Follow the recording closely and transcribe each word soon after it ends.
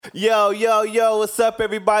Yo, what's up,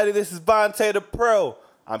 everybody? This is Vontae the Pro.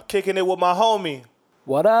 I'm kicking it with my homie.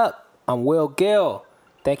 What up? I'm Will Gill.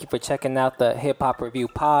 Thank you for checking out the Hip Hop Review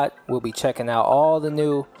Pod. We'll be checking out all the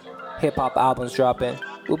new hip hop albums dropping.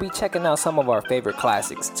 We'll be checking out some of our favorite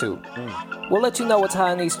classics, too. We'll let you know what's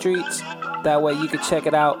hot in these streets. That way you can check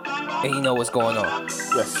it out and you know what's going on.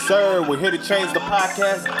 Yes, sir. We're here to change the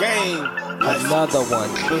podcast game. Another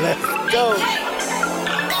one. Let's go.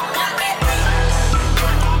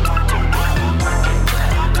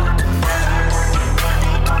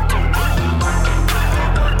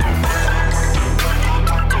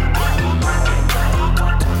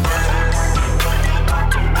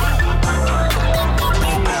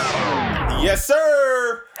 Yes,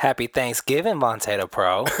 sir. Happy Thanksgiving, Vontae the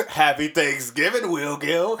Pro. Happy Thanksgiving, Will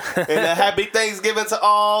Gill. And a happy Thanksgiving to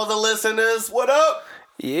all the listeners. What up?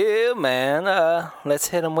 Yeah, man. Let's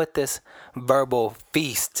hit them with this verbal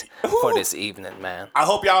feast for this evening, man. I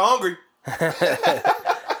hope y'all hungry.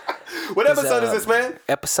 What episode is this, man?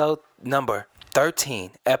 Episode number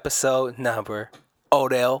 13. Episode number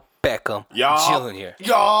Odell Beckham Jr.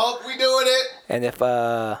 Y'all, we doing it. And if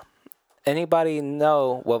anybody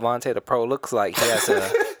know what Vontae the Pro looks like, he has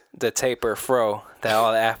the taper fro that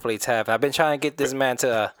all the athletes have. I've been trying to get this man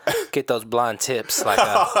to get those blonde tips like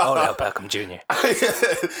Odell Beckham Jr.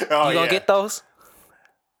 You gonna get those?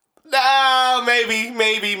 Nah, maybe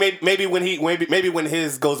when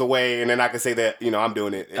his goes away, and then I can say that I'm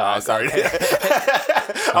doing it. Sorry. Okay.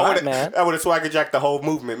 I would have swagger jacked the whole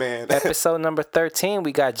movement, man. Episode number 13,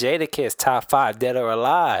 we got Jadakiss, top 5, dead or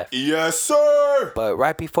alive. Yes, sir. But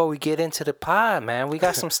right before we get into the pod, man, we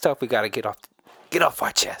got some stuff we gotta get off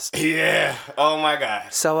our chest. Yeah. Oh my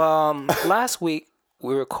God. So last week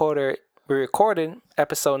we recorded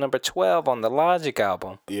episode number 12 on the Logic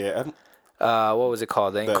album. Yeah. What was it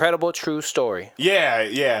called? The Incredible True Story.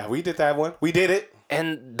 Yeah. We did that one. We did it.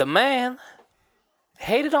 And the man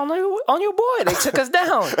hated on your boy. They took us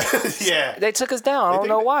down. Yeah. They took us down. I don't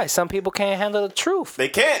know why. Some people can't handle the truth. They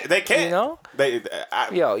can't. You know?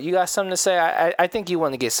 Yo, you got something to say? I think you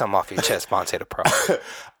want to get something off your chest, Vontae the Pro.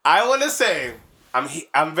 I want to say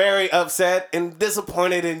I'm very upset and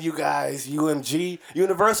disappointed in you guys, UMG,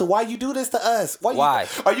 Universal. Why you do this to us? Why?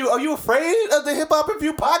 Are you afraid of the Hip Hop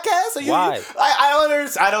Review podcast? Why?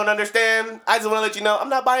 I don't understand. I just want to let you know I'm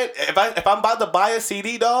not buying. If I'm about to buy a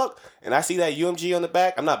CD, dog, and I see that UMG on the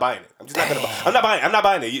back, I'm not buying it. I'm just not gonna buy. I'm not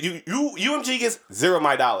buying it. UMG gets $0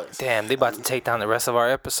 my dollars. Damn, they about to take down the rest of our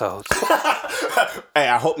episodes. Hey,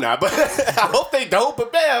 I hope not, but I hope they don't.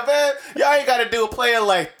 But man, y'all ain't gotta do a player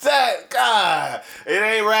like that. God, it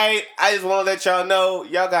ain't right. I just want to let y'all know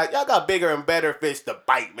y'all got bigger and better fish to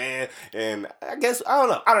bite, man. And I guess I don't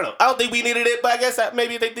know. I don't think we needed it, but I guess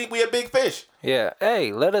maybe they think we a big fish. Yeah.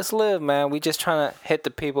 Hey, let us live, man. We just trying to hit the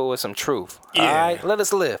people with some truth. Yeah. All right, let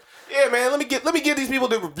us live. Yeah, man. Let me give these people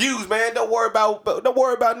the reviews, man. Don't worry about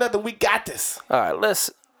nothing. We got this. All right,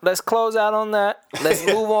 let's close out on that. Let's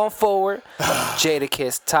move on forward.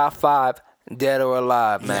 Jadakiss, top 5, dead or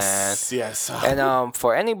alive, man. Yes. And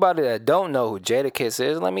for anybody that don't know who Jadakiss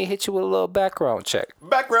is, let me hit you with a little background check.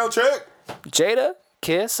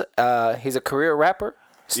 Jadakiss, he's a career rapper.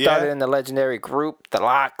 Started in the legendary group The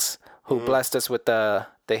Lox, who blessed us with the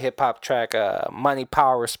hip hop track Money,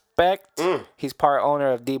 Power, Respect. He's part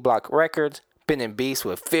owner of D Block Records. Been in beefs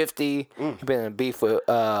with 50. Been in beef with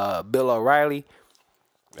Bill O'Reilly.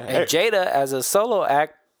 And Jada, as a solo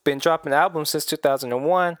act, been dropping albums since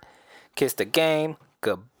 2001. Kiss the Game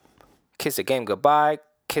Goodbye,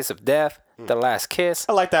 Kiss of Death, The Last Kiss.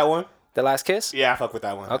 I like that one. The Last Kiss? Yeah, I fuck with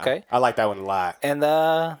that one. Okay. I like that one a lot. And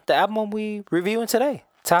the album we reviewing today,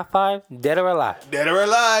 top 5, dead or alive. Dead or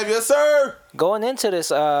alive, yes sir. Going into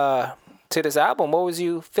this album, what was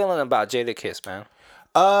you feeling about Jadakiss, man?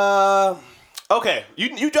 Okay,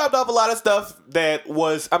 you dropped off a lot of stuff that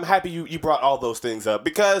was. I'm happy you brought all those things up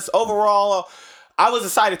because overall, I was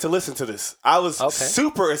excited to listen to this. I was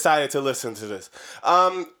super excited to listen to this.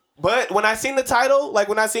 But when I seen the title, like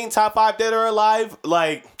when I seen top 5 dead or alive,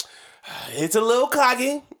 like it's a little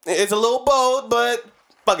cocky, it's a little bold, but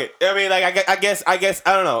fuck it. I mean, like I guess I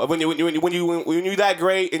don't know. When you that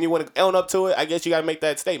great and you want to own up to it, I guess you gotta make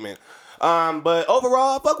that statement. But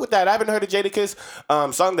overall, fuck with that. I haven't heard a Jadakiss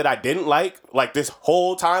song that I didn't like this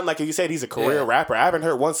whole time. Like you said, he's a career rapper. I haven't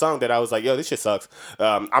heard one song that I was like, yo, this shit sucks.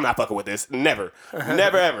 I'm not fucking with this. Never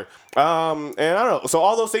ever. And I don't know. So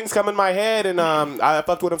all those things come in my head, and I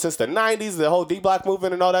fucked with him since the 90s, the whole D-Block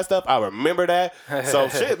movement and all that stuff. I remember that. So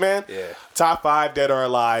shit, man. Yeah. Top 5, dead or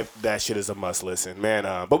alive. That shit is a must listen, man.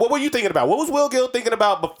 But what were you thinking about? What was Will Gill thinking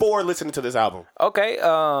about before listening to this album? Okay.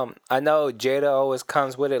 I know Jada always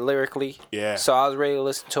comes with it lyrically. early. Yeah. So I was ready to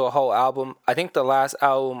listen to a whole album. I think the last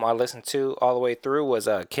album I listened to all the way through was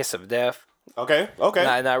Kiss of Death. Okay.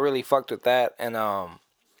 And I really fucked with that.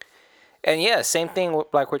 And yeah, same thing with,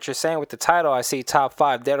 like what you're saying with the title. I see top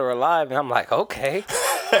 5 Dead or Alive, and I'm like, okay,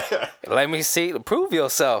 let me see, prove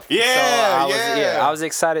yourself. Yeah, I was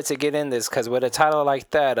excited to get in this because with a title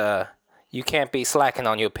like that, you can't be slacking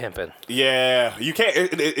on your pimping. Yeah, you can't.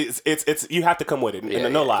 It's you have to come with it.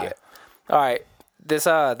 No lie. Yeah. All right, this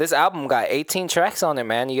album got 18 tracks on it,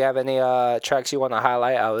 man. You have any tracks you want to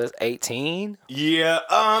highlight out of this 18? Yeah.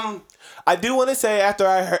 I do want to say after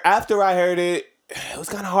I heard it. It was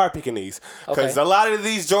kind of hard picking these because a lot of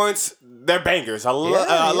these joints, they're bangers. A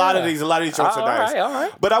lot of these joints are nice. All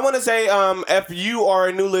right. But I want to say, if you are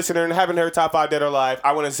a new listener and haven't heard Top 5 Dead or Alive,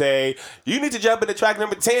 I want to say you need to jump into track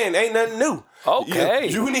number 10. Ain't nothing new. Okay.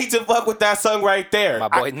 You need to fuck with that song right there. My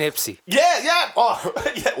boy Nipsey. Yeah. Oh,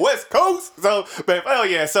 yeah, West Coast. So, man, hell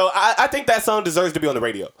yeah. So I think that song deserves to be on the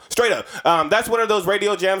radio. Straight up. That's one of those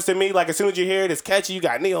radio jams to me. Like, as soon as you hear it, it's catchy. You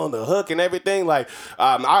got Neo on the hook and everything. Like,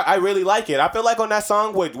 I really like it. I feel like on that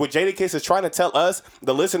song, what Jadakiss is trying to tell us,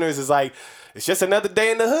 the listeners, is like, it's just another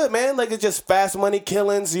day in the hood, man. Like, it's just fast money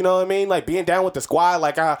killings, you know what I mean? Like, being down with the squad,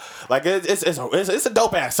 it's a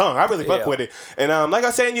dope ass song. I really fuck with it. And like I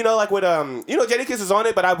was saying, like with Jadakiss is on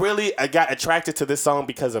it, but I got attracted to this song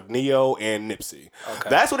because of Neo and Nipsey. Okay.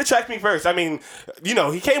 That's what attracted me first. I mean,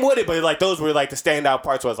 he came with it, but like those were like the standout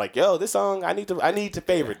parts where I was like, yo, this song, I need to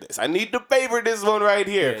favorite this. I need to favorite this one right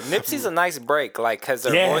here. Yeah, Nipsey's a nice break, like, because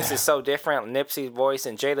their voice is so different. Nipsey's voice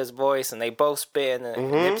and Jada's voice, and they both spin.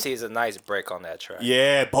 And Nipsey's a nice break on that track.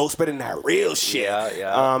 Yeah, both spitting that real shit.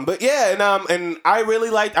 Yeah. But yeah, and I really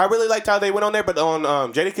liked how they went on there. But on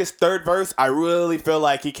Jadakiss' third verse, I really feel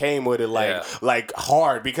like he came with it like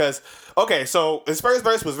hard because so his first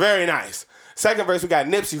verse was very nice. Second verse, we got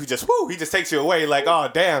Nipsey who just takes you away like, oh,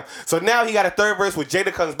 damn. So now he got a third verse where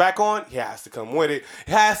Jada comes back on. He has to come with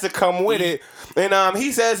it. And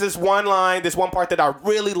he says this one part that I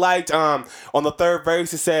really liked on the third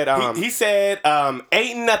verse. He said,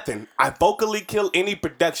 ain't nothing. I vocally kill any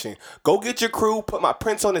production. Go get your crew, put my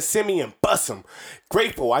prints on the semi and bust them.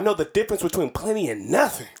 Grateful. I know the difference between plenty and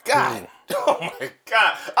nothing. God. Oh my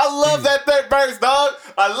God. I love that third verse, dog.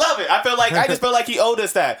 I love it. I just feel like he owed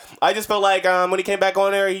us that. I just feel like when he came back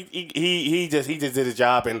on there, he just did his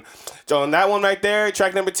job. And so on that one right there,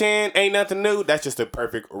 track number 10, Ain't Nothing New, that's just a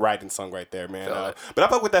perfect writing song right there, man. But I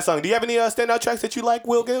fuck with that song. Do you have any standout tracks that you like,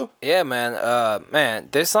 Will Gill? Yeah, man.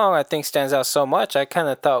 This song I think stands out so much. I kind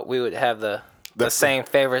of thought we would have the same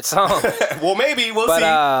favorite song. Well, maybe. We'll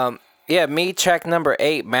see. Yeah, track number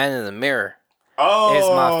 8, Man in the Mirror. Oh, it's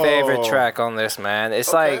my favorite track on this, man.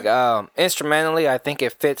 It's like instrumentally, I think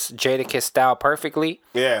it fits Jadakiss style perfectly.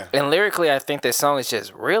 Yeah. And lyrically, I think this song is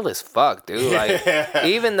just real as fuck, dude. Like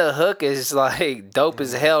even the hook is like dope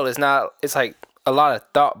as hell. It's like a lot of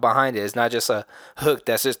thought behind it. It's not just a hook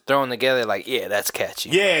that's just thrown together like, yeah, that's catchy.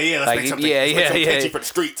 Yeah. Let's make something catchy for the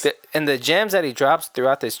streets. And the gems that he drops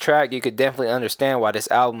throughout this track, you could definitely understand why this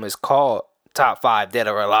album is called Top 5 Dead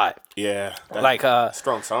or Alive. Yeah. Like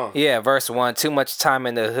strong song. Yeah, verse 1, too much time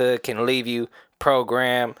in the hood can leave you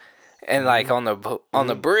programmed. And like on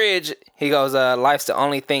the bridge, he goes, life's the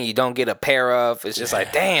only thing you don't get a pair of. It's just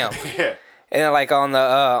like, damn. Yeah. And like on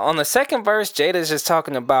the second verse, Jada's just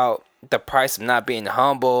talking about the price of not being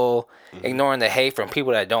humble, ignoring the hate from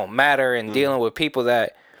people that don't matter, and dealing with people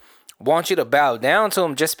that want you to bow down to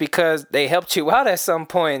them just because they helped you out at some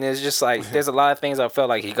point. It's just like there's a lot of things I felt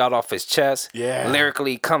like he got off his chest. Yeah.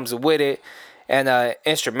 Lyrically comes with it, and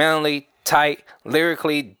instrumentally tight,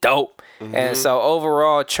 lyrically dope. And so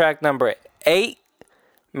overall, track number 8,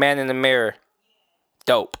 Man in the Mirror,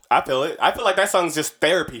 dope. I feel it. I feel like that song's just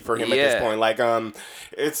therapy for him at this point. Like,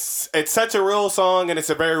 it's such a real song, and it's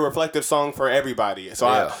a very reflective song for everybody. So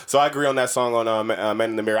I agree on that song on Man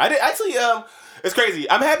in the Mirror. I did actually. It's crazy.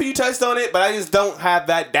 I'm happy you touched on it, but I just don't have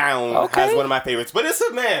that down as one of my favorites. But it's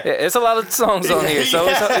it's a lot of songs on here, so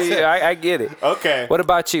I get it. Okay. What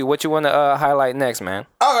about you? What you want to highlight next, man?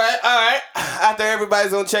 All right. After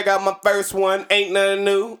everybody's gonna check out my first one, Ain't Nothing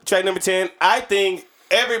New, track number 10. I think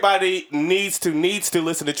everybody needs to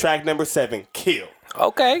listen to track number 7, Kill.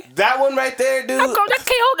 Okay. That one right there, dude. I'm gonna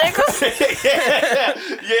kill, nigga.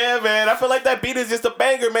 Yeah, man. I feel like that beat is just a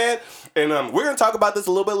banger, man. And we're going to talk about this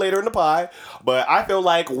a little bit later in the pod. But I feel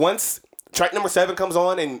like once track number 7 comes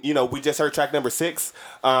on and, we just heard track number 6,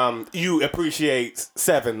 you appreciate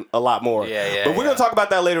 7 a lot more. Yeah. But we're going to talk about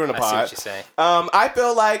that later in the pod. I see what you're saying. I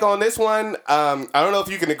feel like on this one, I don't know if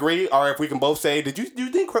you can agree or if we can both say,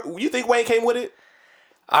 you think Wayne came with it?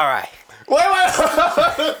 All right. Wait.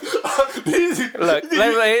 Look,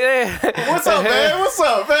 What's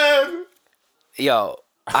up, man? Yo,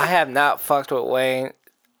 I have not fucked with Wayne.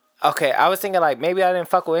 Okay, I was thinking like maybe I didn't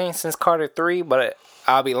fuck with Wayne since Carter 3, but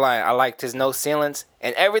I'll be lying. I liked his No Ceilings.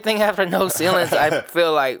 And everything after No Ceilings, I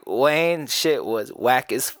feel like Wayne shit was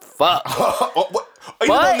whack as fuck. Are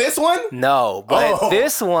you on this one? No, but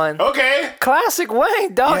this one. Okay. Classic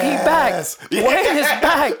Wayne, dog. Yes. He back. Wayne is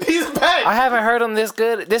back. He's back. I haven't heard him this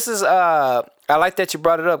good. This is, I like that you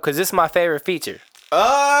brought it up because this is my favorite feature.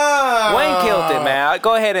 Wayne killed it, man.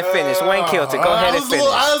 Go ahead and finish. Wayne killed it. Go ahead and finish.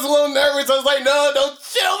 I was a little nervous. I was like, no, don't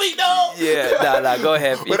chill me, no. Yeah, nah, go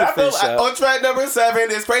ahead. But I feel on track number 7,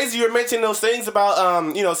 it's crazy you're mentioning those things about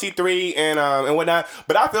C3 and whatnot.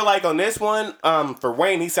 But I feel like on this one, for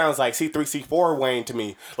Wayne, he sounds like C3, C4 Wayne to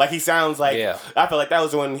me. Like he sounds like I feel like that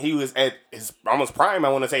was when he was at his almost prime. I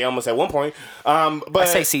want to say almost at one point. But I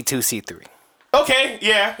say C2, C3. Okay,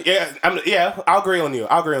 I'll agree on you.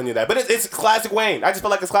 That, but it's classic Wayne. I just feel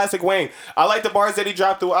like it's classic Wayne. I like the bars that he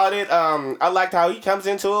dropped throughout it. I liked how he comes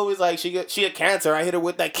into it. He's like, she had cancer. I hit her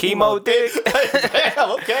with that chemo dick.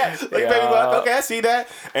 Damn, okay, baby, okay, I see that.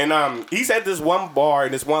 And he said this one bar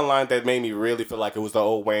and this one line that made me really feel like it was the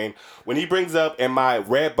old Wayne when he brings up, "And my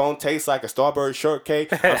red bone tastes like a strawberry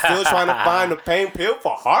shortcake. I'm still trying to find a pain pill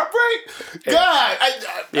for heartbreak." God,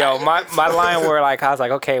 my line where like I was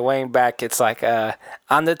like, okay, Wayne back. It's like.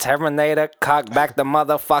 I'm the Terminator, cock back the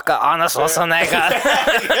motherfucker, Arnold Schwarzenegger.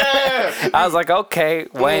 I was like, okay,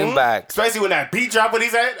 Wayne back. Especially when that beat drop when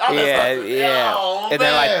he's at. Yeah. Oh, and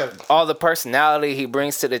then like all the personality he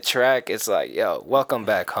brings to the track, it's like, yo, welcome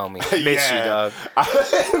back, homie. Miss you, dog.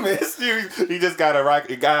 I miss you. He just got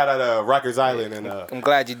out of Rikers Island, and I'm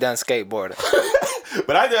glad you done skateboarding.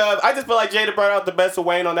 But I just feel like Jada brought out the best of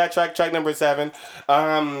Wayne on that track number 7.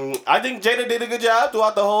 I think Jada did a good job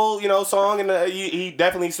throughout the whole song, and he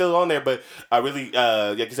definitely still on there. But I really,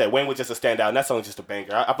 like you said, Wayne was just a standout, and that song's just a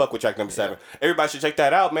banger. I fuck with track number 7. Everybody should check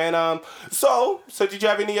that out, man. So did you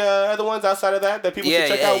have any other ones outside of that people should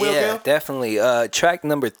check out? Yeah, definitely. Track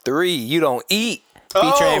number 3, You Don't Eat.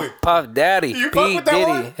 Featuring Puff Daddy, P. Diddy.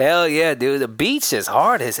 One? Hell yeah, dude. The beat's just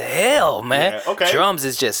hard as hell, man. Yeah, okay. Drums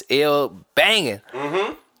is just ill banging.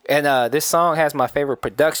 Mm-hmm. And this song has my favorite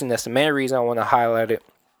production. That's the main reason I want to highlight it.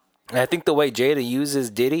 And I think the way Jada uses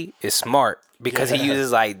Diddy is smart because he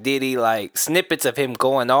uses like Diddy, like snippets of him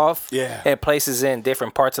going off and places in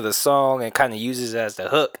different parts of the song and kind of uses it as the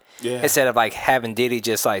hook. Yeah. Instead of like having Diddy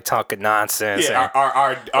just like talking nonsense,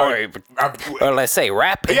 or let's say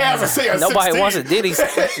rapping. Yeah, I was gonna say nobody wants a Diddy.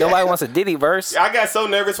 Nobody wants a Diddy verse. I got so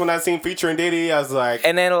nervous when I seen featuring Diddy. I was like,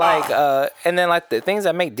 and then like the things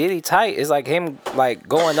that make Diddy tight is like him like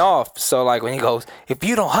going off. So like when he goes, if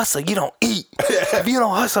you don't hustle, you don't eat. If you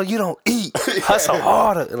don't hustle, you don't eat. Hustle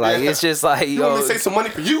harder. Like it's just like you want me to save some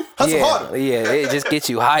money for you? Hustle harder. Yeah, it just gets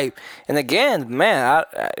you hype. And again, man,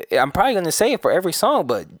 I'm probably gonna say it for every song,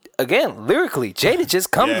 but again, lyrically, Jada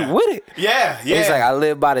just comes with it. Yeah. He's like, I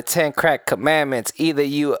live by the 10 crack commandments. Either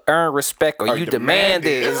you earn respect or you demand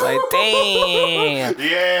it. It's like, damn.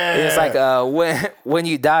 Yeah. It's like when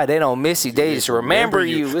you die, they don't miss you. They just remember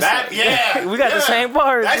you. We got the same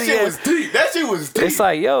bars. That shit was deep. It's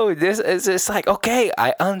like, yo, it's like, okay,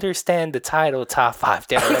 I understand the title Top 5.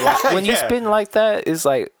 Like, when you spin like that, it's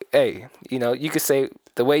like, hey, you could say,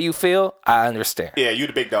 the way you feel, I understand. Yeah, you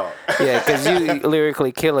the big dog. Yeah, because you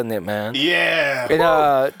lyrically killing it, man. Yeah.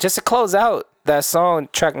 And just to close out that song,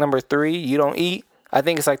 track number 3, You Don't Eat, I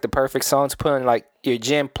think it's like the perfect song to put in like your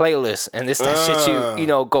gym playlist. And this that shit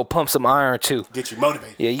you go pump some iron to. Get you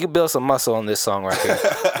motivated. Yeah, you can build some muscle on this song right here.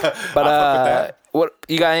 But what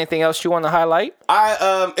you got anything else you want to highlight?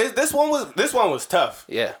 This one was tough.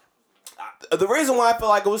 Yeah. The reason why I feel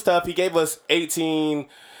like it was tough, he gave us 18...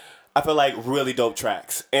 I feel like really dope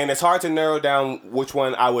tracks. And it's hard to narrow down which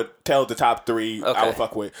one I would tell the top 3 I would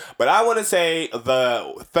fuck with. But I want to say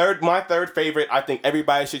my third favorite I think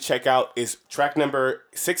everybody should check out is track number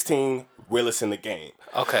 16, Realest in the Game.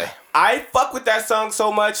 Okay. I fuck with that song so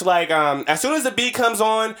much. Like, as soon as the beat comes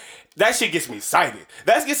on, that shit gets me excited.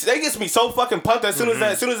 That gets me so fucking pumped as soon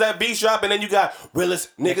as that beat drop, and then you got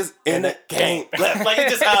realest niggas in the game. Like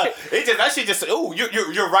that shit just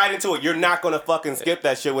you're right into it. You're not gonna fucking skip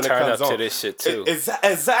that shit when it comes on. Turn up to this shit too.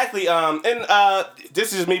 Exactly. And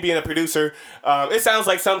this is just me being a producer. It sounds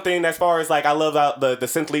like something as far as like I love the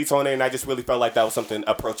synth leads on it, and I just really felt like that was something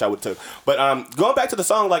approach I would take. But going back to the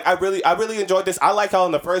song, like I really enjoyed this. I like how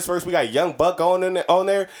in the first verse we got Young Buck going on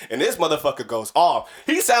there, and this motherfucker goes off.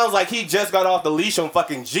 He sounds like like he just got off the leash on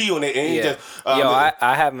fucking G Unit, and he just.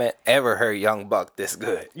 I haven't ever heard Young Buck this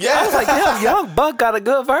good. Yeah, I was like, damn, Young Buck got a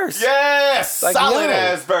good verse. Yes, like, solid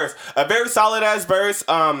ass verse, a very solid ass verse.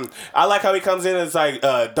 I like how he comes in as like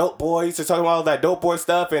dope boy. He's just talking about all that dope boy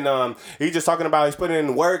stuff, and he's just talking about he's putting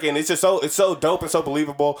in work, and it's so dope and so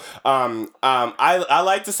believable. I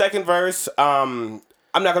like the second verse.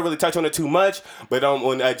 I'm not gonna really touch on it too much, but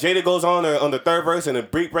when Jada goes on the third verse and the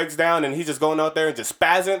beat breaks down and he's just going out there and just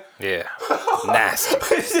spazzing. Yeah, nasty.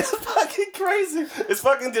 It's just fucking crazy. It's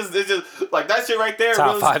just like that shit right there.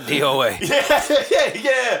 T5DOA.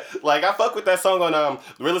 Yeah. Like I fuck with that song on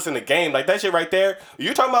Realest in the Game. Like that shit right there.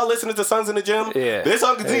 You talking about listening to songs in the gym? Yeah. This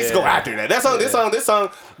song needs to go after that. This song.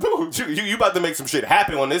 You about to make some shit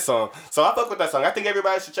happen on this song. So I fuck with that song. I think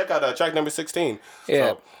everybody should check out track number 16. Yeah.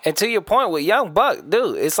 So. And to your point with Young Buck,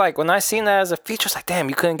 dude, it's like when I seen that as a feature, it's like, damn,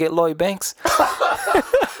 you couldn't get Lloyd Banks.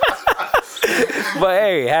 But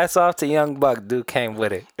hey, hats off to Young Buck. Dude came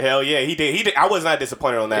with it. Hell yeah, he did. I was not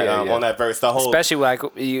disappointed on that on that verse. The whole, especially like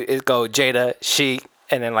it go Jada, Sheik,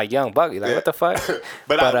 and then like Young Buck. You're like, what the fuck?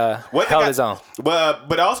 but held his own.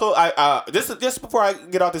 But also, I just before I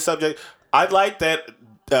get off the subject, I like that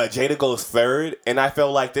Jada goes third, and I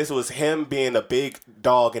felt like this was him being a big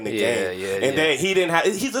dog in the game. And then he didn't have.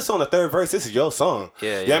 He's just on the third verse. This is your song. You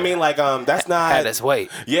know what I mean? Like that's not had his weight.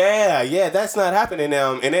 Yeah, that's not happening.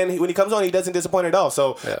 And then when he comes on, he doesn't disappoint at all.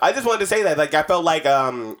 So I just wanted to say that. Like I felt like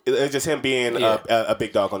it was just him being a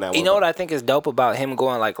big dog on that one. You know what I think is dope about him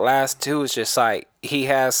going like last two is just like he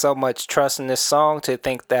has so much trust in this song to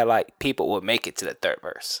think that like people will make it to the third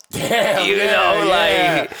verse. You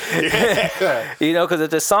know, because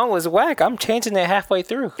if the song was whack, I'm changing it halfway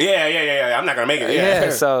through. Yeah. I'm not gonna make it.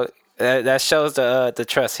 Yeah. So that shows the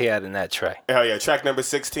trust he had in that track. Hell yeah, track number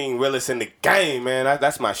 16, Realest in the Game, man.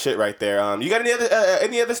 That's my shit right there. You got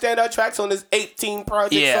any other standout tracks on this 18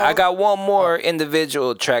 project? Yeah, song? I got one more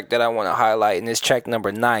individual track that I want to highlight, and it's track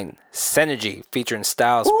number 9, Synergy, featuring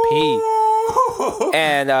Styles P.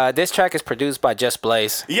 And this track is produced by Just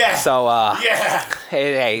Blaze. Yeah. So,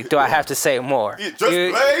 hey, do I have to say more? Just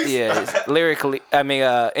Blaze? Yeah. Lyrically,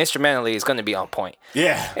 instrumentally, it's going to be on point.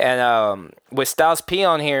 Yeah. And with Styles P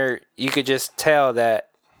on here, you could just tell that,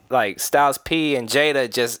 like, Styles P and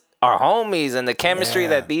Jada just are homies, and the chemistry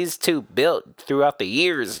that these two built throughout the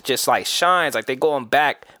years just, like, shines. Like, they going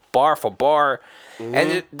back bar for bar. Mm-hmm.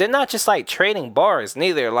 And they're not just, like, trading bars,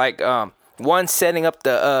 neither. Like, one setting up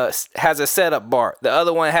has a setup bar. The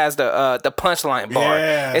other one has the punchline bar.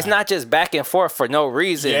 Yeah. It's not just back and forth for no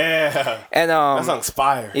reason. Yeah. And that song's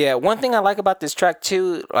fire. Yeah. One thing I like about this track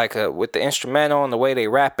too, like with the instrumental and the way they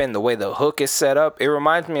rap in, the way the hook is set up, it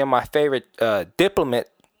reminds me of my favorite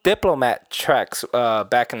Diplomat tracks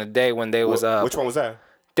back in the day when they was which one was that?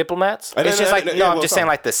 Diplomats? It's just like I'm just saying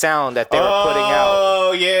like the sound that they were putting out.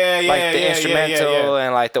 Oh yeah, like the instrumental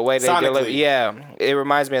and like the way they deliver. Yeah, it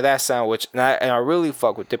reminds me of that sound, which and I really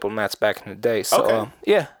fuck with Diplomats back in the day. So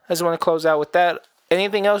I just want to close out with that.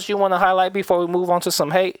 Anything else you want to highlight before we move on to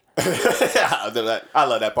some hate? I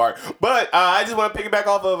love that part, but I just want to piggyback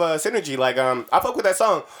off of Synergy. Like I fuck with that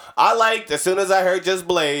song. I liked as soon as I heard Just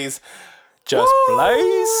Blaze. Just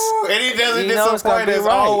Blaze, and he doesn't disappoint as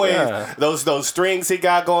always. Yeah. Those strings he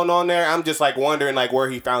got going on there, I'm just like wondering like where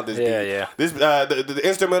he found this beat. Yeah. This the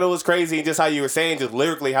instrumental was crazy, and just how you were saying, just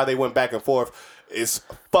lyrically how they went back and forth is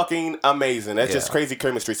fucking amazing. That's just crazy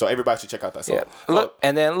chemistry. So everybody should check out that song.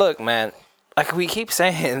 Yeah. Look, man. Like we keep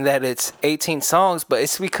saying that it's 18 songs, but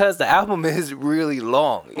it's because the album is really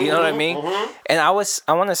long. You know what I mean? Mm-hmm. And I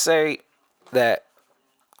want to say that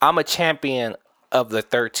I'm a champion of the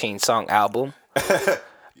 13 song album.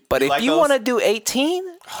 But if you want to do 18,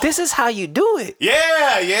 this is how you do it.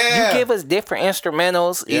 Yeah. You give us different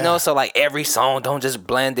instrumentals, you know, so like every song don't just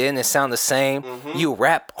blend in and sound the same. Mm-hmm. You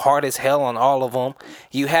rap hard as hell on all of them.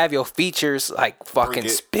 You have your features like fucking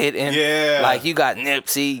spitting. Yeah. Like you got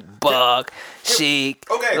Nipsey, Buck, Sheik.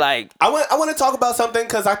 Okay. Like I want to talk about something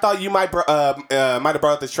because I thought you might have brought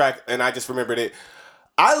up this track and I just remembered it.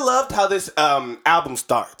 I loved how this album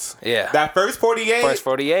starts. Yeah. That first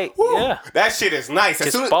 48. Woo, yeah. That shit is nice.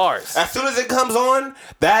 Bars. As soon as it comes on,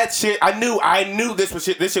 that shit, I knew this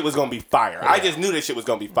shit was going to be fire. Yeah. I just knew this shit was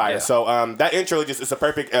going to be fire. Yeah. So that intro just is a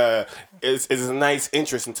perfect, is a nice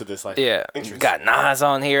interest into this. Like, you got Nas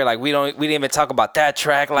on here. Like, we didn't even talk about that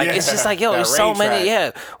track. Like, it's just like, yo, there's so many.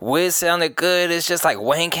 Track. Yeah. Wiz sounded good. It's just like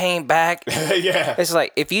Wayne came back. Yeah. It's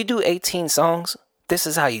like, if you do 18 songs, this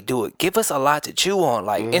is how you do it. Give us a lot to chew on,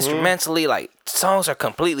 like instrumentally, like songs are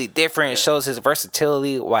completely different. It shows his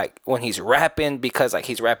versatility, like when he's rapping, because like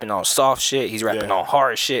he's rapping on soft shit, he's rapping on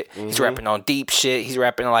hard shit, he's rapping on deep shit, he's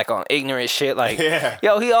rapping like on ignorant shit. Like,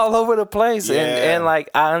 yo, he all over the place, and like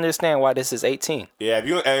I understand why this is 18. Yeah,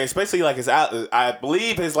 especially like I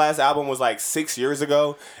believe his last album was like 6 years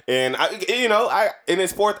ago, and in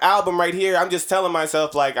his fourth album right here, I'm just telling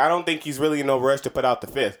myself like I don't think he's really in no rush to put out the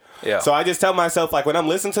fifth. Yeah. So I just tell myself like when I'm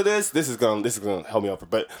listening to this is gonna help me over.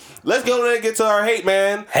 But let's go ahead and get to our hate,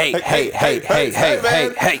 man. Hey.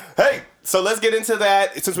 So let's get into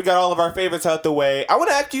that. Since we got all of our favorites out the way, I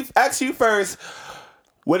want to ask you first.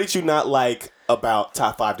 What did you not like about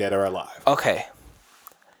Top 5 Dead or Alive? Okay.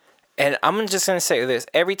 And I'm just gonna say this: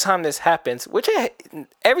 every time this happens,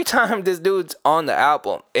 every time this dude's on the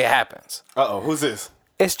album, it happens. Who's this?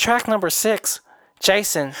 It's track number 6.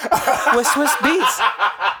 Jason with Swiss Beats.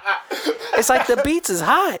 It's like the beats is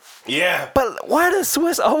hot. Yeah. But why does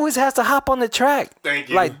Swiss always has to hop on the track? Thank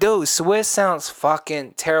you. Like, dude, Swiss sounds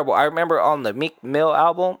fucking terrible. I remember on the Meek Mill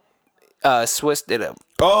album, Swiss did a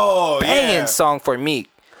banging song for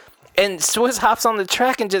Meek. And Swiss hops on the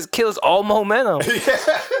track and just kills all momentum.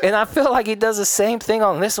 And I feel like he does the same thing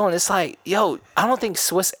on this one. It's like, yo, I don't think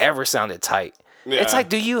Swiss ever sounded tight. Yeah. It's like,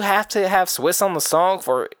 do you have to have Swiss on the song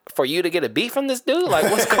for you to get a beat from this dude? Like,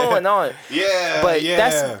 what's going on? But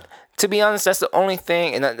that's, to be honest, that's the only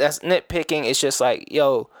thing, and that's nitpicking. It's just like,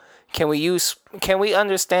 yo, can we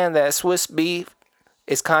understand that Swiss beef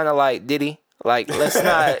is kind of like Diddy? Like, let's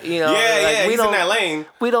not, he's in that lane.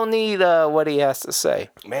 We don't need what he has to say.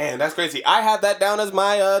 Man, that's crazy. I have that down as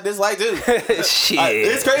my dislike too. Shit.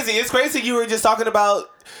 It's crazy. It's crazy. You were just talking about.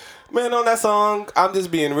 Man, on that song, I'm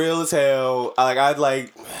just being real as hell. As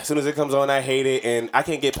soon as it comes on, I hate it, and I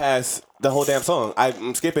can't get past the whole damn song.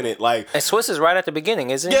 I'm skipping it. And Swiss is right at the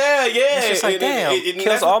beginning, isn't it? Yeah. It's just like, it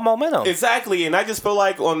kills all momentum. Exactly, and I just feel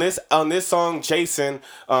like on this song, Jason,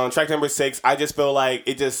 track number 6, I just feel like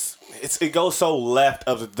it goes so left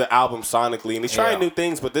of the album sonically, and he's trying new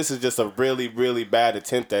things, but this is just a really, really bad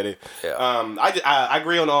attempt at it. Yeah. I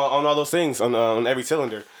agree on all those things on every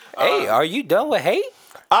cylinder. Hey, are you done with hate?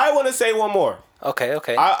 I want to say one more. Okay.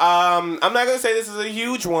 I'm not gonna say this is a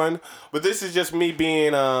huge one, but this is just me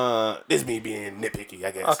being nitpicky,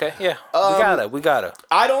 I guess. Okay, yeah. We gotta.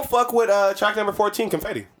 I don't fuck with track number 14,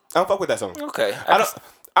 Confetti. I don't fuck with that song. Okay.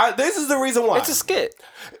 This is the reason why. It's a skit.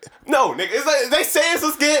 No, nigga. It's like they say it's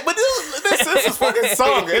a skit, but this is a fucking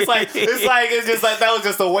song. It's just like that was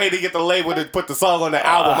just a way to get the label to put the song on the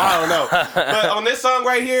album. I don't know. But on this song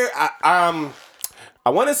right here, I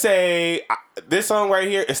want to say this song right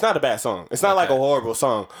here, it's not a bad song. It's not like a horrible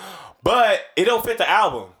song. But it don't fit the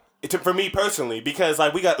album. For me personally, because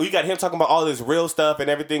like we got him talking about all this real stuff and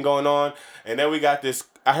everything going on, and then we got this,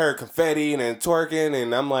 I heard confetti and then twerking,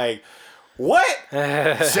 and I'm like, what?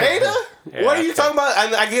 Jada? What are you talking about?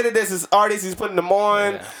 I get it. This is artist. He's putting them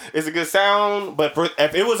on. Yeah. It's a good sound. But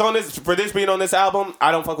if it was on this, for this being on this album,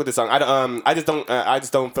 I don't fuck with this song. I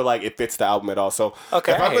just don't feel like it fits the album at all. So if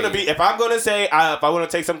I want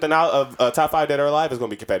to take something out of Top 5 Dead or Alive, it's gonna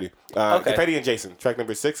be Confetti. Confetti and Jason, track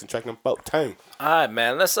number 6 and track number 14. All right,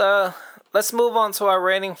 man. Let's move on to our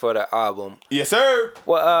rating for the album. Yes, sir.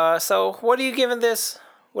 Well, so what are you giving this?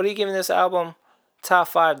 What are you giving this album? Top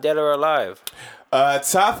 5 Dead or Alive.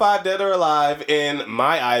 Top 5 Dead or Alive in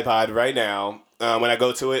my iPod right now. When I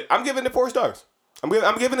go to it, I'm giving it 4 stars. I'm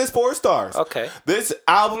giving this 4 stars. Okay. This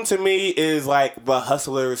album to me is like the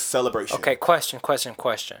Hustler's celebration. Okay. Question.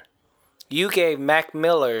 You gave Mac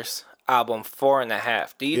Miller's album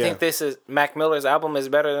 4.5. Do you think Mac Miller's album is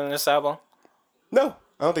better than this album? No,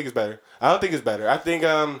 I don't think it's better. I think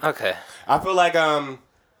Okay. I feel like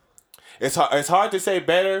It's hard to say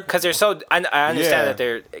better because they're so. I understand that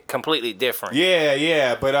they're completely different.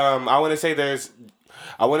 Yeah. But I want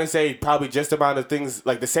to say probably just amount of things,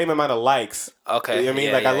 like the same amount of likes. Okay. You know what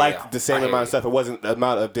I mean? I liked the same amount of stuff. It wasn't the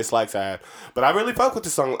amount of dislikes I had. But I really fuck with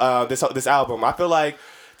this song, this album. I feel like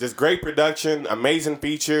just great production, amazing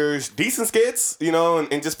features, decent skits,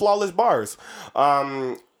 and just flawless bars.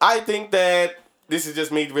 I think that this is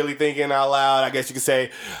just me really thinking out loud. I guess you could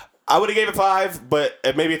say I would have gave it 5, but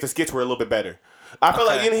maybe if the skits were a little bit better. I feel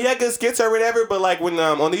like he had good skits or whatever, but like when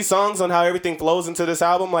on these songs, on how everything flows into this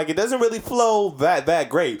album, like it doesn't really flow that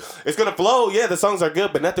great. It's gonna flow, the songs are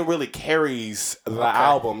good, but nothing really carries the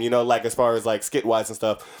album, like as far as like skit wise and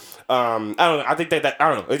stuff. I don't know. I think that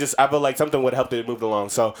I don't know. I feel like something would help it move it along.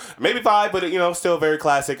 So maybe 5, but still very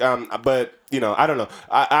classic. But I don't know.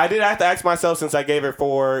 I did have to ask myself since I gave it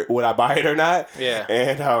 4, would I buy it or not? Yeah.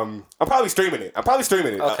 And I'm probably streaming it.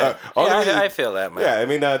 Okay. I feel that, man. Yeah, I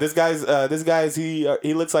mean, this guy's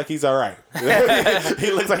he looks like he's all right.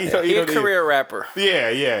 He looks like he's a career rapper.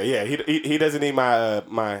 Yeah. He doesn't need my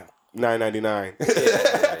 $9.99.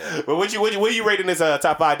 Yeah. But what are you rating this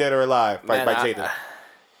top 5 Dead or Alive by Jada?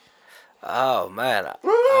 Oh man,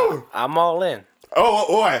 I'm all in. Oh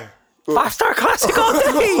boy. 5-star classic all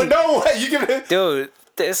day. No way, you give it. Dude,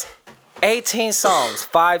 this 18 songs,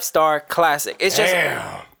 5-star classic. It's just,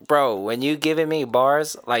 bro, when you giving me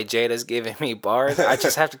bars like Jada's giving me bars, I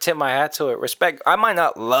just have to tip my hat to it. Respect. I might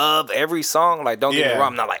not love every song. Like, don't get me wrong.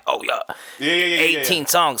 I'm not like, 18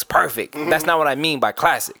 songs, perfect. Mm-hmm. That's not what I mean by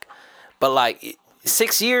classic. But like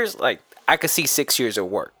 6 years, like I could see 6 years of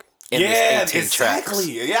work. In this 18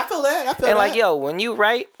 exactly. Tracks. Yeah, I feel that. And like, yo, when you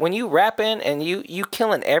rapping and you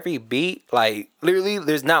killing every beat, like literally,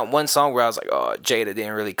 there's not one song where I was like, oh, Jada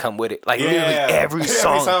didn't really come with it. Like literally every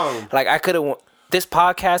song. Like I could have. This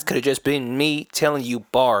podcast could have just been me telling you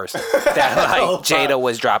bars that like Jada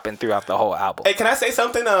was dropping throughout the whole album. Hey, can I say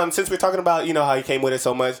something? Since we're talking about how he came with it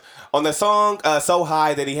so much on the song "So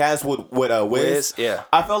High" that he has with Wiz. Yeah,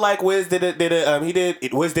 I feel like Wiz did it.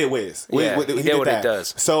 Wiz did Wiz. Yeah, he did what he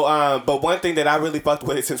does. So, but one thing that I really fucked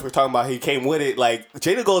with it since we're talking about he came with it. Like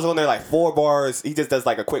Jada goes on there like 4 bars. He just does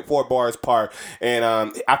like a quick 4 bars part, and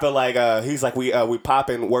I feel like he's like we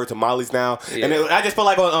popping word to Molly's now, and I just feel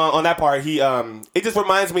like on that part he it just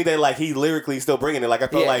reminds me that like he lyrically still bringing it. Like I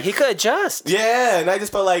feel like he could adjust. Yeah, and I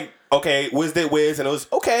just felt like okay, Wiz did Wiz, and it was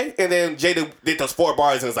okay, and then Jada did those 4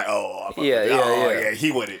 bars, and it was like yeah,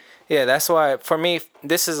 he with it. Yeah, that's why for me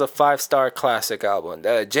this is a 5-star classic album.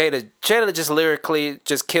 Jada just lyrically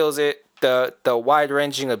just kills it. The wide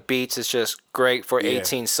ranging of beats is just great for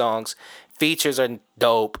 18 songs. Features are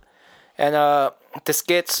dope, and the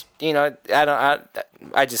skits, they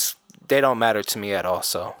don't matter to me at all,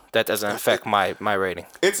 so that doesn't affect my rating.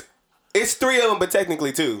 It's 3 of them, but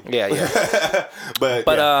technically 2. Yeah. but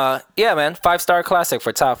man, 5-star classic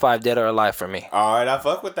for top 5 Dead or Alive for me. All right, I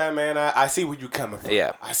fuck with that, man. I see where you coming from.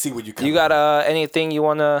 Yeah, I see where you coming. You got anything you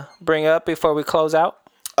want to bring up before we close out?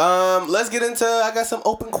 Let's get into. I got some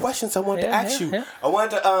open questions I wanted to ask you. Yeah. I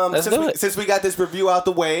wanted to since we got this review out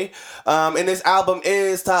the way, and this album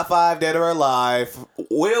is top 5 Dead or Alive.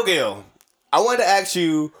 Will Gill, I wanted to ask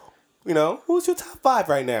you. Who's your top 5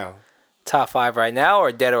 right now? Top 5 right now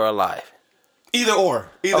or Dead or Alive? Either or.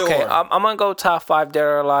 Okay, I'm gonna go top 5 Dead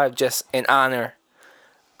or Alive just in honor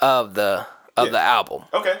of the album.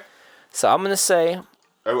 Okay. So I'm gonna say.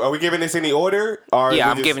 Are we giving this any order? Or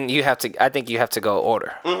I'm giving. You have to. I think you have to go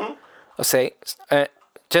order. Mm-hmm. I'll say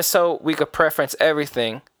just so we could preference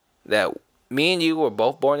everything that me and you were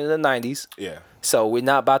both born in the 90s. Yeah. So we're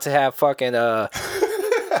not about to have fucking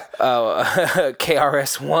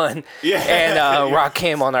KRS-One and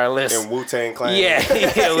Rakim on our list. And Wu-Tang Clan. Yeah.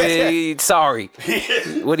 Sorry.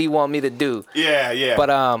 What do you want me to do? Yeah.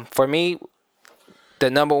 But for me,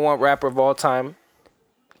 the number 1 rapper of all time,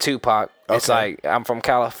 Tupac. Okay. It's like I'm from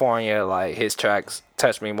California. Like his tracks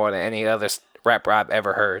touched me more than any other rapper I've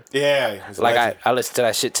ever heard. Yeah. Like I listened to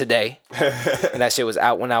that shit today, and that shit was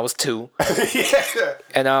out when I was 2. Yeah.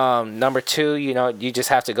 And number 2, you just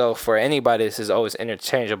have to go for anybody. This is always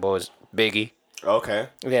interchangeable. Is Biggie. Okay.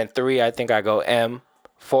 And then 3, I think I go M.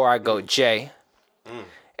 4, I go J.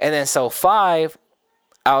 And then so 5,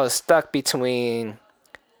 I was stuck between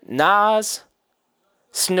Nas,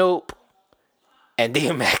 Snoop, and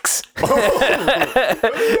DMX.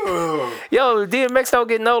 Yo, DMX don't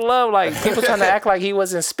get no love. Like people trying to act like he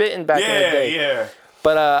wasn't spitting back in the day. Yeah.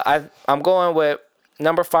 But I'm going with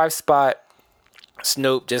number 5 spot,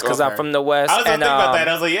 Snoop, just because I'm from the West. I was thinking about that.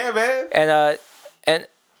 I was like, yeah, man. And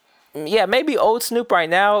yeah, maybe old Snoop right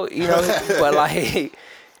now, but like.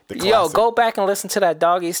 Yo, go back and listen to that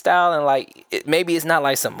Doggy Style, and like maybe it's not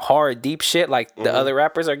like some hard deep shit like the other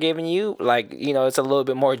rappers are giving you. Like it's a little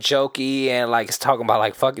bit more jokey and like it's talking about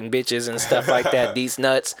like fucking bitches and stuff like that. These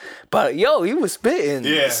nuts, but yo, he was spitting.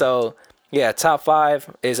 Yeah. So yeah, top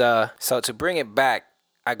 5 is So to bring it back,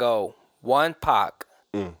 I go 1 Pac,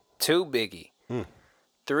 2 Biggie,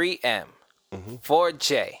 3 M, 4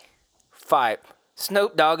 J, 5.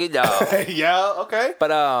 Snoop Doggy Dogg. Yeah, okay.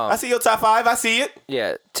 But I see your top 5. I see it.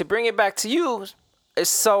 Yeah. To bring it back to you,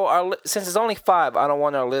 since it's only 5, I don't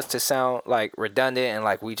want our list to sound like redundant and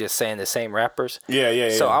like we just saying the same rappers.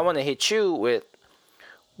 Yeah. So I want to hit you with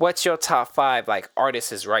what's your top 5 like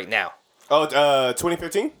artists right now? Oh,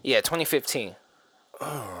 2015? Yeah, 2015.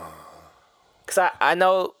 Cause I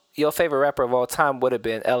know your favorite rapper of all time would have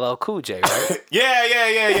been LL Cool J, right? Yeah.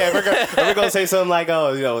 We're gonna say something like,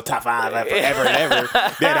 top 5 ever and ever.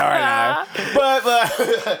 Dead or alive.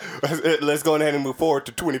 But let's go ahead and move forward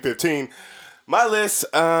to 2015. My list.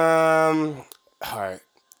 All right.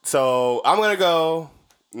 So I'm gonna go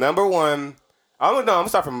number 1. I'm gonna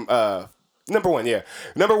start from number 1. Yeah,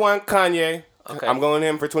 number 1, Kanye. Okay. I'm going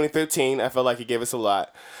him for 2015. I feel like he gave us a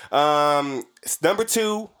lot. Number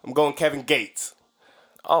 2, I'm going Kevin Gates.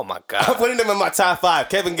 Oh my God! I'm putting him in my top 5.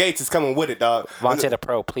 Kevin Gates is coming with it, dog. Vontae the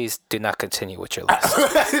Pro, please do not continue with your list. No,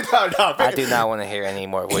 I do not want to hear any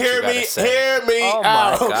more. Hear me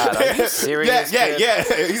out. Oh my God! Are you serious? Yeah.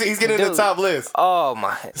 He's getting in the top list. Oh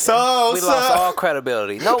my! We lost all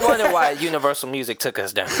credibility. No wonder why Universal Music took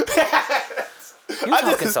us down. You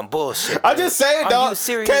talking some bullshit. I'm just saying, dog. Are you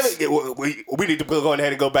serious? Kevin, we need to go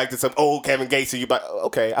ahead and go back to some old Kevin Gates. And you like,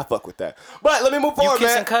 okay, I fuck with that. But let me move forward, man. You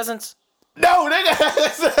kissing cousins? No,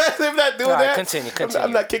 nigga. I'm not doing that. Continue.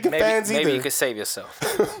 I'm not kicking fans either. Maybe you could save yourself.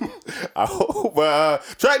 I hope.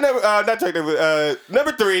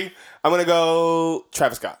 Number 3, I'm gonna go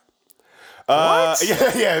Travis Scott. What?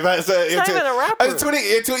 Yeah. He's not even a rapper. In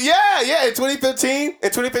 2015. In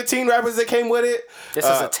 2015, rappers that came with it. This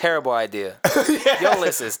is a terrible idea. Yeah. Your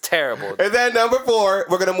list is terrible. And then number 4,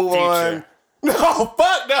 we're gonna move on. No,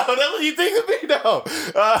 fuck no. That's what you think of me? No.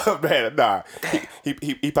 Man, nah.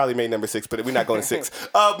 He probably made number 6, but we're not going to 6.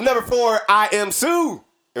 Number 4, I Am Sue.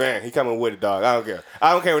 Man, he coming with it, dog. I don't care.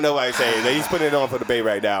 I don't care what nobody's saying. He's putting it on for the Bay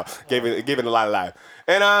right now. Giving a lot of life.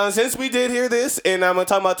 And since we did hear this, and I'm going to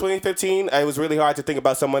talk about 2015, it was really hard to think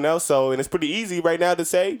about someone else. And it's pretty easy right now to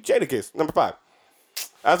say Jadakiss, number 5.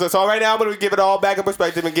 So right now I'm gonna give it all back in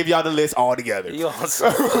perspective and give y'all the list all together. This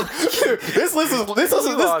list is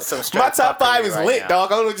my top 5 is lit,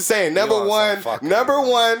 dog. I don't know what you're saying. Number 1,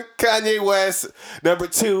 Kanye West. Number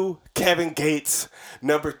 2, Kevin Gates.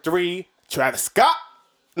 Number 3, Travis Scott.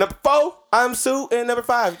 Number 4, I'm Sue, and number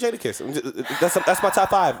 5, Jadakiss. That's my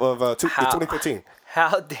top 5 of 2015.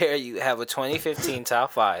 How dare you have a 2015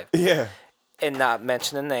 top 5? Yeah. And not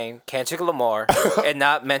mention the name Kendrick Lamar and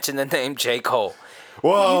not mention the name J. Cole.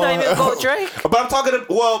 Well, you not even gonna go Drake? But I'm talking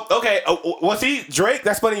okay. Was he Drake?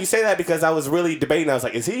 That's funny you say that because I was really debating. I was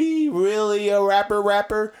like, is he really a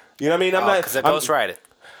rapper? You know what I mean? I'm not. Because it ghostwriting.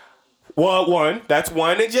 Well, that's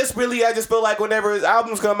one. I just feel like whenever his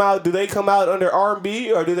albums come out, do they come out under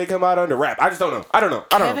R&B or do they come out under rap? I just don't know. I don't know.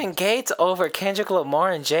 Kevin Gates over Kendrick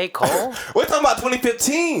Lamar and J. Cole? We're talking about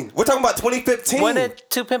 2015. When did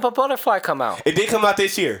To Pimp a Butterfly come out? It did come out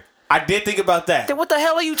this year. I did think about that. Then what the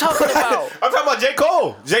hell are you talking about? I'm talking about J.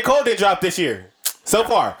 Cole. J. Cole did drop this year. So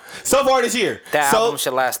far this year. That album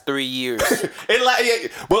should last 3 years.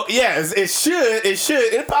 It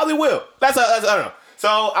should. It probably will. I don't know.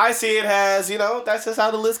 So I see it as, that's just how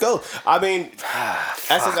the list goes. I mean,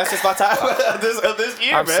 that's just my time of this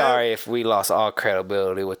year, I'm man. sorry if we lost all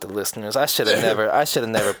credibility with the listeners. I should have never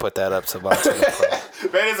put that up to Vontae the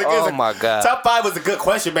Pro. Man, my God. Top 5 was a good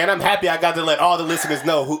question, man. I'm happy I got to let all the listeners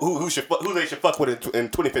know who they should fuck with in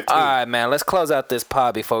 2015. All right, man. Let's close out this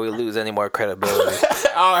pod before we lose any more credibility.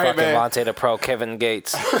 All right, man. Vontae the Pro, Kevin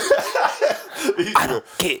Gates. I don't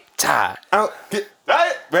get tired.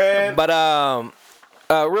 Man. But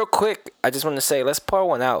real quick, I just want to say, let's pour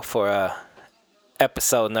one out for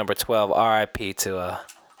episode number 12. RIP to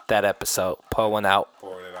that episode. Pour one out.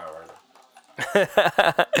 Pouring it out right now.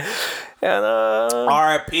 And,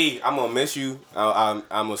 RIP. I'm gonna miss you. I'm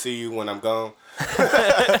gonna see you when I'm gone.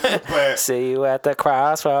 But see you at the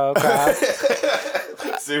crossroad.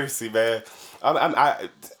 Seriously, man.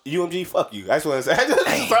 UMG, fuck you. I just want to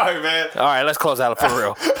say. Sorry, man. All right, let's close out for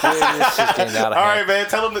real. All right, man.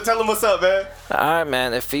 Tell them what's up, man. All right,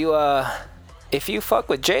 man. If you fuck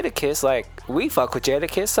with Jadakiss like we fuck with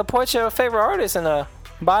Jadakiss, support your favorite artist and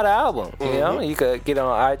buy the album. You know, you could get it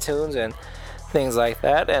on iTunes and things like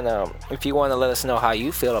that. And if you want to let us know how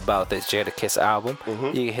you feel about this Jadakiss album,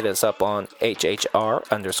 you can hit us up on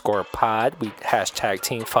HHR_pod. We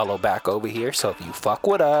 #team follow back over here. So if you fuck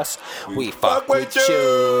with us, we fuck with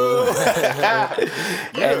you.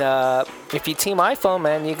 And if you team iPhone,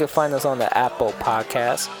 man, you can find us on the Apple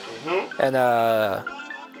Podcast. And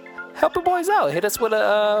help the boys out. Hit us with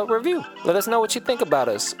a review. Let us know what you think about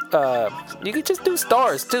us. You can just do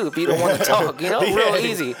stars too if you don't want to talk. Real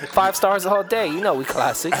easy. 5 stars the whole day. We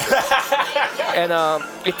classic. And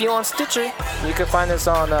if you're on Stitcher, you can find us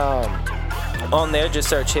on there. Just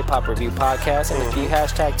search Hip Hop Review Podcast. And if you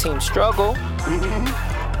 #Team Struggle,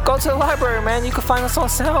 Go to the library, man. You can find us on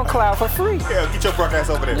SoundCloud for free. Yeah, get your broadcast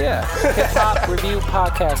over there. Yeah. Hip Hop Review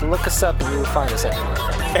Podcast. Look us up and you will find us everywhere.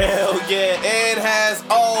 Hell yeah. And as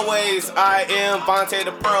always, I am Vontae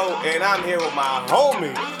the Pro, and I'm here with my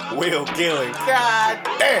homie, Will Gillen. God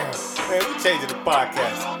damn. Man, we changing the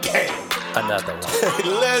podcast. Damn. Another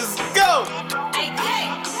one. Let's go.